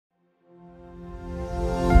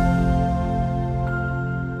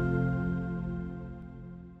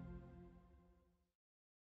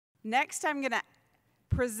Next, I'm going to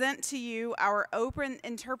present to you our open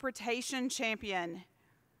interpretation champion.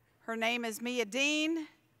 Her name is Mia Dean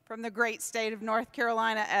from the great state of North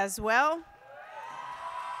Carolina as well.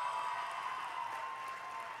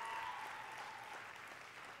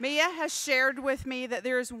 Mia has shared with me that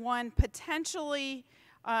there is one potentially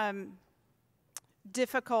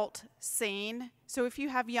difficult scene. So if you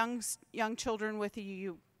have young children with you,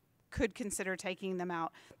 you could consider taking them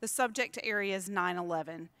out. The subject area is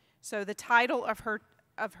 9/11. So the title of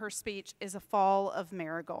her speech is A Fall of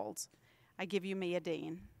Marigolds. I give you Mia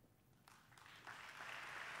Dean.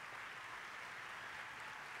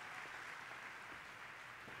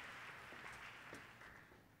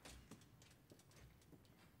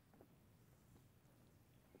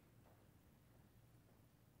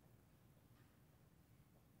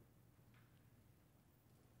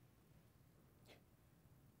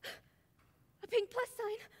 Pink plus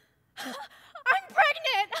sign. I'm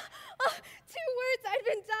pregnant! 2 words I'd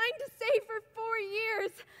been dying to say for 4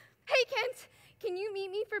 years. Hey, Kent, can you meet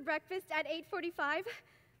me for breakfast at 8:45?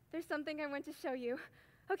 There's something I want to show you.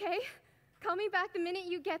 Okay? Call me back the minute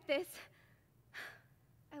you get this.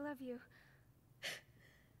 I love you.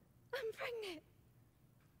 I'm pregnant.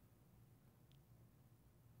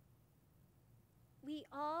 We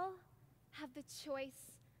all have the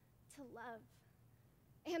choice to love.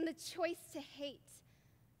 And the choice to hate.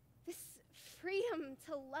 This freedom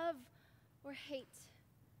to love or hate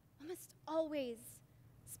almost always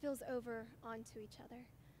spills over onto each other.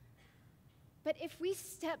 But if we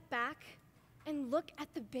step back and look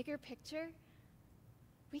at the bigger picture,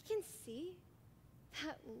 we can see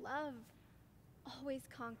that love always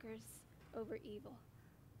conquers over evil.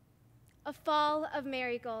 A Fall of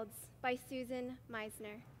Marigolds by Susan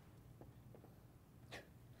Meisner.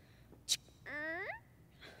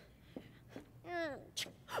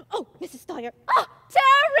 Oh, Mrs. Steyer. Oh,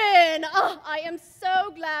 Taryn! Oh, I am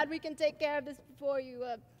so glad we can take care of this before you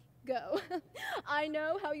go. I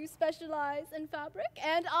know how you specialize in fabric,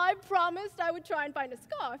 and I promised I would try and find a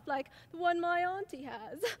scarf like the one my auntie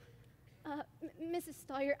has. Mrs.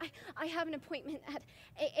 Steyer, I have an appointment at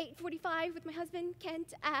 8:45 with my husband,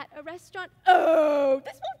 Kent, at a restaurant. Oh,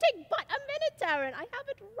 this won't take but a minute, Taryn. I have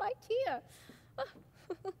it right here.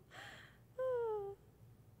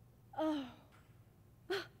 Oh.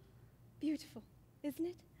 Beautiful, isn't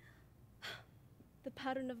it? The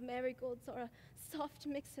pattern of marigolds are a soft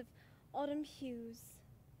mix of autumn hues.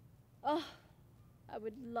 Oh, I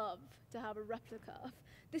would love to have a replica of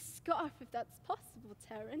this scarf if that's possible,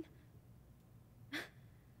 Taryn.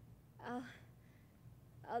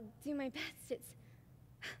 I'll do my best.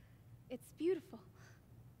 It's beautiful.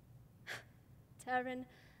 Taryn,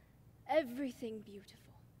 everything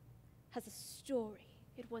beautiful has a story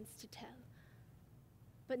it wants to tell.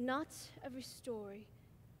 But not every story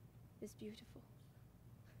is beautiful.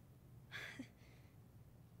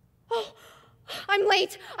 Oh, I'm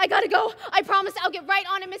late. I gotta go. I promise I'll get right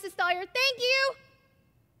on it, Mrs. Steyer. Thank you.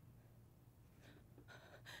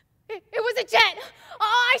 It was a jet.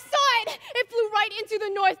 Oh, I saw it. It flew right into the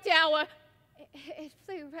North Tower. It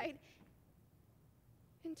flew right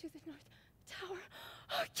into the North Tower.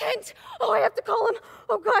 Oh, Kent. Oh, I have to call him.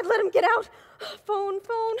 Oh, God, let him get out. Phone.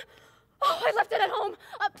 Oh, I left it at home.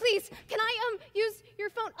 Please, can I use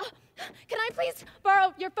your phone? Can I please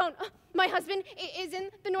borrow your phone? My husband is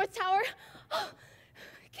in the North Tower.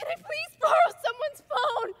 Can I please borrow someone's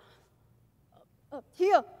phone?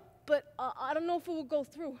 Here, but I don't know if it will go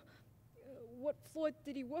through. What floor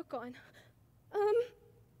did he work on?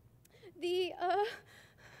 The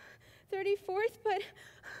 34th, but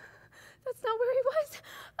that's not where he was.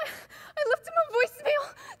 I left him a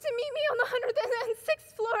voicemail to meet me on the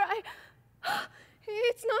 106th floor.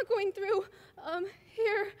 It's not going through.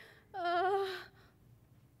 Here,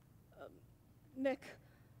 Mick.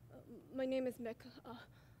 My name is Mick.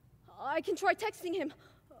 I can try texting him.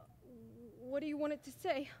 What do you want it to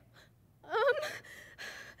say?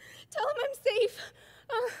 Tell him I'm safe.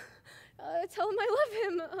 Tell him I love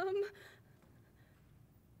him.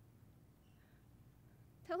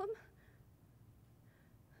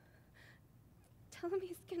 Tell him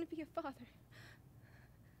he's gonna be a father.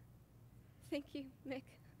 Thank you, Mick.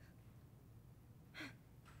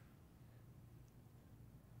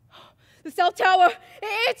 The cell tower,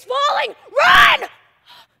 it's falling! Run!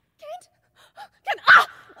 Kent,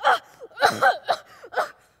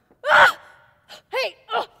 hey,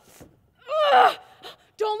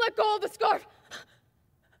 don't let go of the scarf.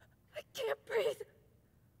 I can't breathe.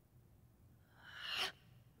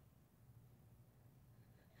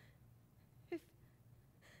 If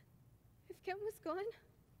Kent was gone,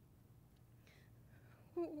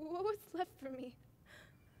 what was left for me?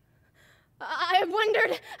 I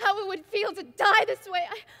wondered how it would feel to die this way.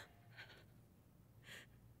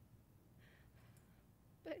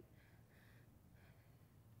 But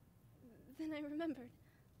then I remembered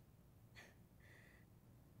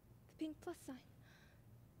the pink plus sign.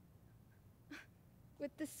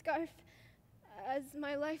 With the scarf as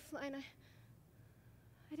my lifeline, I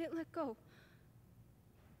didn't let go.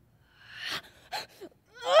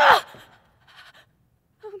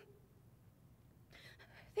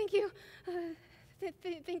 Thank you.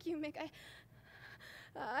 Thank you, Mick.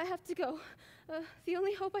 I have to go. The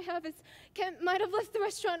only hope I have is Kent might have left the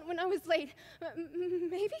restaurant when I was late.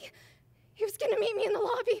 Maybe he was gonna meet me in the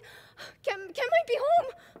lobby. Kent might be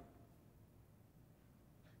home.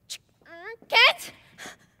 Kent?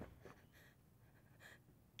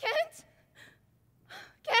 Kent?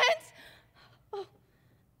 Kent? Oh,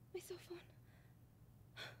 my cell phone.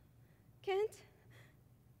 Kent?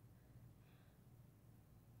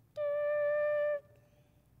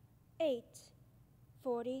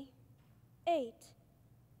 8:48.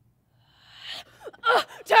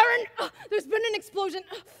 Darren! There's been an explosion.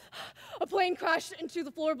 A plane crashed into the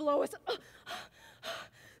floor below us.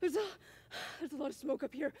 There's a lot of smoke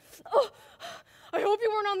up here. I hope you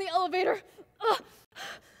weren't on the elevator.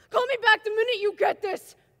 Call me back the minute you get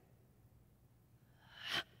this.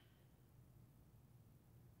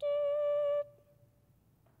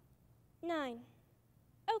 9:00.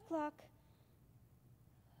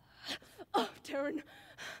 Oh, Darren,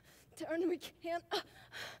 we can't.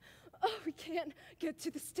 We can't get to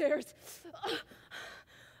the stairs.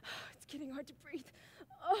 It's getting hard to breathe.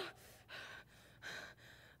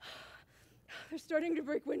 They're starting to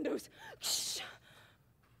break windows.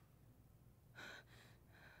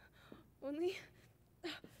 Only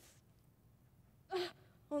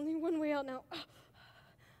one way out now.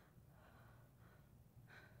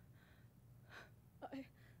 I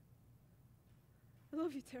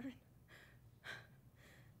love you, Taryn.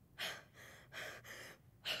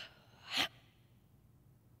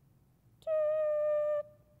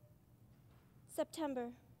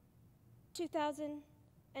 September 2011.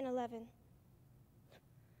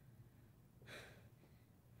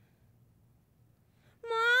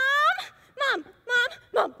 Mom!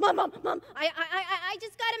 I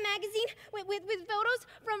just got a magazine with photos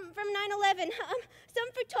from 9/11.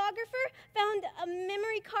 Some photographer found a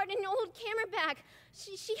memory card in an old camera bag.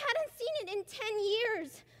 She hadn't seen it in 10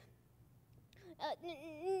 years.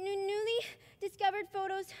 Newly discovered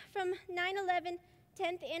photos from 9/11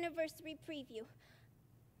 10th anniversary preview.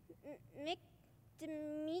 Mick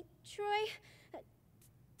Dimitroy,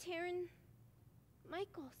 Taryn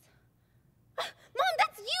Michaels. Mom,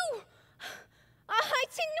 that's you! I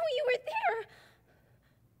didn't know you were there.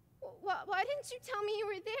 Why didn't you tell me you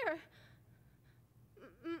were there?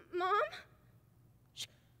 Mom? Shh.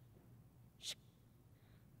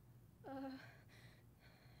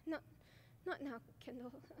 Not now,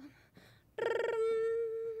 Kendall.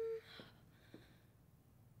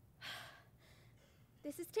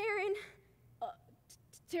 This is Taryn.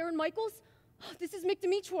 Taryn Michaels? This is Mick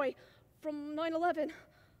Dimitroy from 9/11.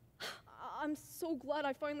 I'm so glad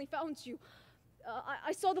I finally found you.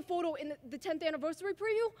 I saw the photo in the 10th anniversary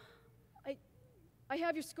preview. I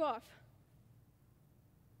have your scarf.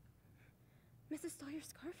 Mrs. saw your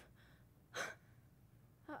scarf?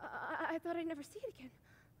 I thought I'd never see it again.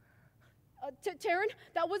 Taryn,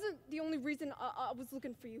 that wasn't the only reason I was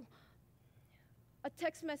looking for you. A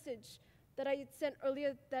text message that I had sent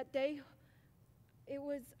earlier that day, it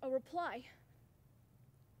was a reply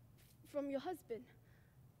from your husband.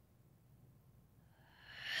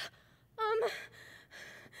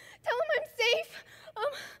 Tell him I'm safe.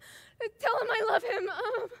 Tell him I love him.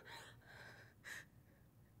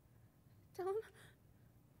 Tell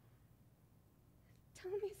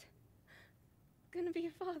him he's gonna be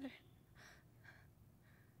your father.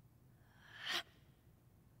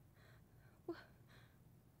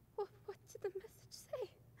 What did the message say?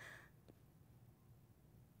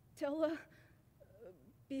 Tell her,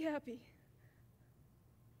 be happy.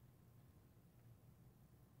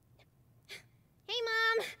 Hey,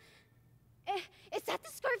 Mom. Is that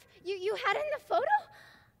the scarf you had in the photo?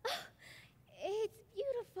 Oh, it's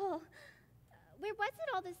beautiful. Where was it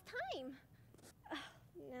all this time?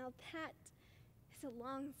 Now that is a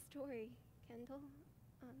long story, Kendall.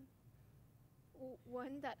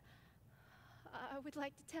 One that I would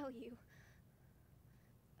like to tell you.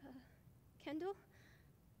 Kendall,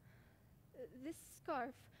 this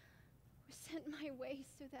scarf was sent my way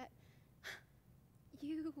so that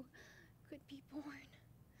you could be born.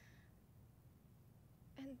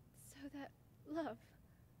 And so that love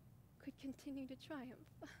could continue to triumph.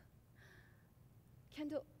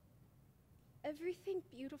 Kendall, Everything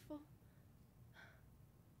beautiful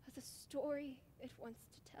has a story it wants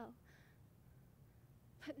to tell.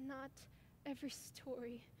 But not every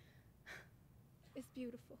story is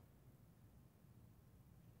beautiful.